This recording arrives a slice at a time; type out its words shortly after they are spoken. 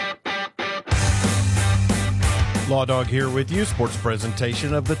Law Dog here with you, sports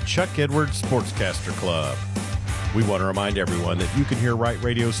presentation of the Chuck Edwards Sportscaster Club. We want to remind everyone that you can hear Right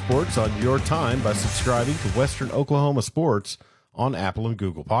Radio Sports on your time by subscribing to Western Oklahoma Sports on Apple and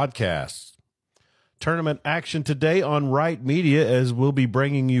Google Podcasts. Tournament action today on Right Media, as we'll be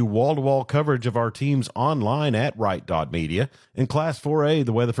bringing you wall-to-wall coverage of our teams online at Right.media. In Class 4A,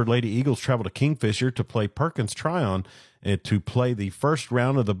 the Weatherford Lady Eagles travel to Kingfisher to play Perkins Tryon and to play the first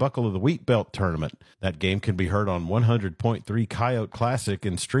round of the Buckle of the Wheat Belt tournament. That game can be heard on 100.3 Coyote Classic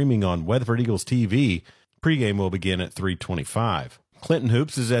and streaming on Weatherford Eagles TV. Pregame will begin at 3:25. Clinton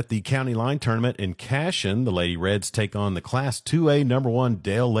Hoops is at the County Line Tournament in Cashion. The Lady Reds take on the Class 2A number 1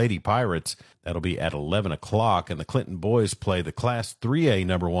 Dale Lady Pirates. That'll be at 11 o'clock. And the Clinton boys play the Class 3A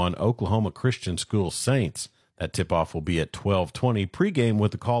number 1 Oklahoma Christian School Saints. That tip-off will be at 12:20. Pregame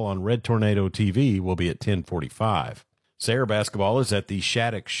with the call on Red Tornado TV will be at 10:45. Sayre basketball is at the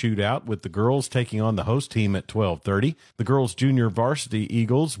Shattuck Shootout with the girls taking on the host team at 12:30. The girls' junior varsity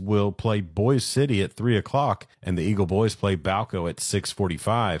Eagles will play Boys City at 3 o'clock, and the Eagle boys play Balco at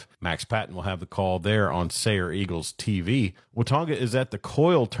 6:45. Max Patton will have the call there on Sayre Eagles TV. Watonga is at the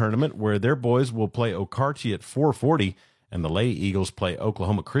Coyle Tournament, where their boys will play Okarche at 4:40, and the Lady Eagles play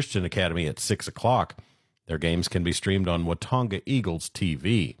Oklahoma Christian Academy at 6 o'clock. Their games can be streamed on Watonga Eagles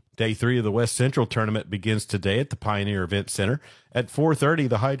TV. Day 3 of the West Central Tournament begins today at the Pioneer Event Center. At 4:30,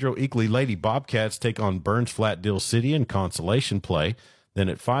 the Hydro Eakley Lady Bobcats take on Burns Flat Dill City in consolation play. Then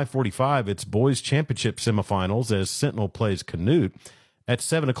at 5:45, it's Boys Championship semifinals as Sentinel plays Canute. At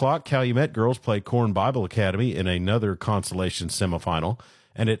 7 o'clock, Calumet girls play Corn Bible Academy in another consolation semifinal.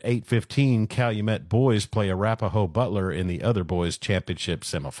 And at 8:15, Calumet boys play Arapahoe Butler in the other Boys Championship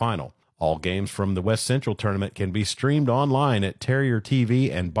semifinal. All games from the West Central Tournament can be streamed online at Terrier TV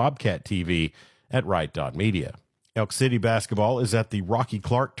and Bobcat TV at Right.media. Elk City basketball is at the Rocky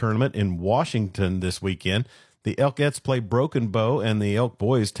Clark Tournament in Washington this weekend. The Elkettes play Broken Bow, and the Elk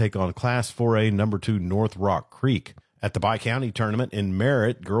boys take on Class 4A number 2 North Rock Creek. At the Bi-County Tournament in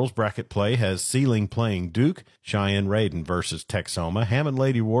Merritt, girls bracket play has Sealing playing Duke, Cheyenne Raiden versus Texoma, Hammond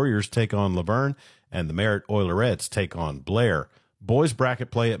Lady Warriors take on Laverne, and the Merritt Oilerettes take on Blair. Boys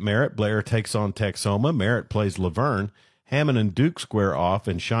bracket play at Merritt. Blair takes on Texoma. Merritt plays Laverne. Hammond and Duke square off,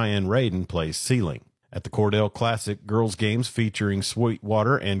 and Cheyenne Raiden plays Sealing. At the Cordell Classic, girls games featuring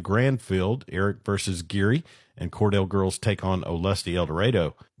Sweetwater and Grandfield, Eric versus Geary, and Cordell girls take on Olustee El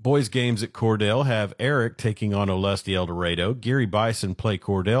Dorado. Boys games at Cordell have Eric taking on Olustee El Dorado, Geary Bison play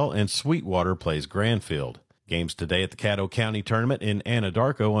Cordell, and Sweetwater plays Grandfield. Games today at the Caddo County Tournament in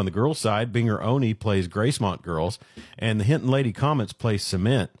Anadarko. On the girls' side, Binger Oni plays Gracemont girls, and the Hinton Lady Comets play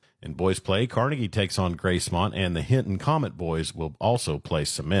Cement. In boys' play, Carnegie takes on Gracemont, and the Hinton Comet boys will also play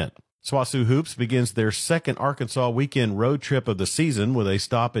Cement. SWOSU Hoops begins their second Arkansas weekend road trip of the season with a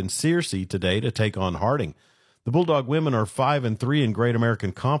stop in Searcy today to take on Harding. The Bulldog women are 5-3 in Great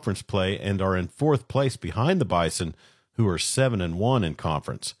American Conference play and are in 4th place behind the Bison, who are 7-1 in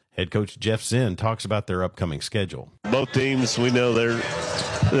conference. Head coach Jeff Zinn talks about their upcoming schedule. Both teams, we know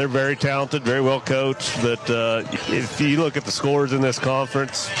they're very talented, very well coached, but if you look at the scores in this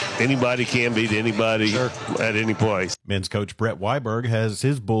conference, anybody can beat anybody at any place. Men's coach Brett Weiberg has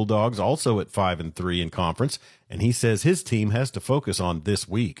his Bulldogs also at 5-3 in conference, and he says his team has to focus on this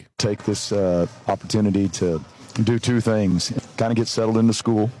week. Take this opportunity to do two things: kind of get settled into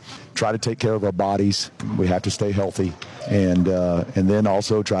school, try to take care of our bodies. We have to stay healthy, and then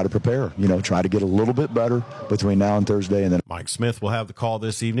also try to prepare. Try to get a little bit better between now and Thursday. And then Mike Smith will have the call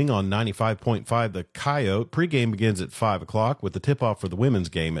this evening on 95.5 The Coyote. Pregame begins at 5 o'clock with the tip-off for the women's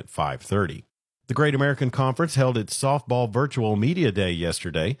game at 5:30. The Great American Conference held its softball virtual media day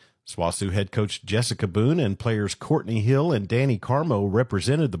yesterday. SWOSU head coach Jessica Boone and players Courtney Hill and Danny Carmo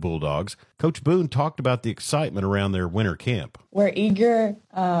represented the Bulldogs. Coach Boone talked about the excitement around their winter camp. We're eager.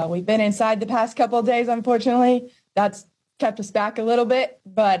 We've been inside the past couple of days, unfortunately. That's kept us back a little bit,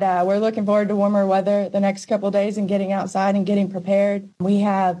 but we're looking forward to warmer weather the next couple of days and getting outside and getting prepared. We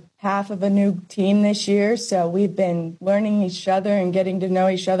have half of a new team this year, so we've been learning each other and getting to know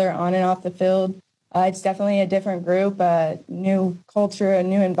each other on and off the field. It's definitely a different group, a new culture, a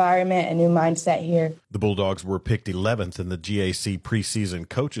new environment, a new mindset here. The Bulldogs were picked 11th in the GAC preseason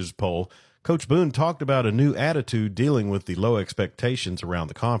coaches poll. Coach Boone talked about a new attitude dealing with the low expectations around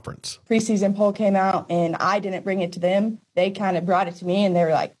the conference. Preseason poll came out, and I didn't bring it to them. They kind of brought it to me, and they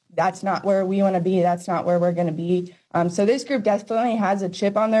were like, that's not where we want to be. That's not where we're going to be. So this group definitely has a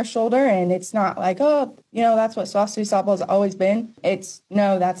chip on their shoulder, and it's not like, that's what SWOSU softball has always been. It's,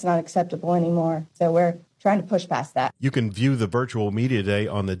 no, that's not acceptable anymore. So we're trying to push past that. You can view the virtual media day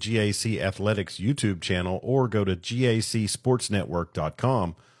on the GAC Athletics YouTube channel or go to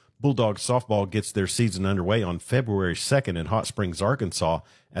gacsportsnetwork.com. Bulldogs softball gets their season underway on February 2nd in Hot Springs, Arkansas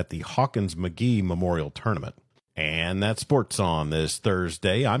at the Hawkins-McGee Memorial Tournament. And that's Sports On this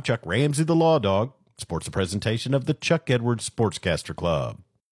Thursday. I'm Chuck Ramsey, the Law Dog. Sports a presentation of the Chuck Edwards Sportscaster Club.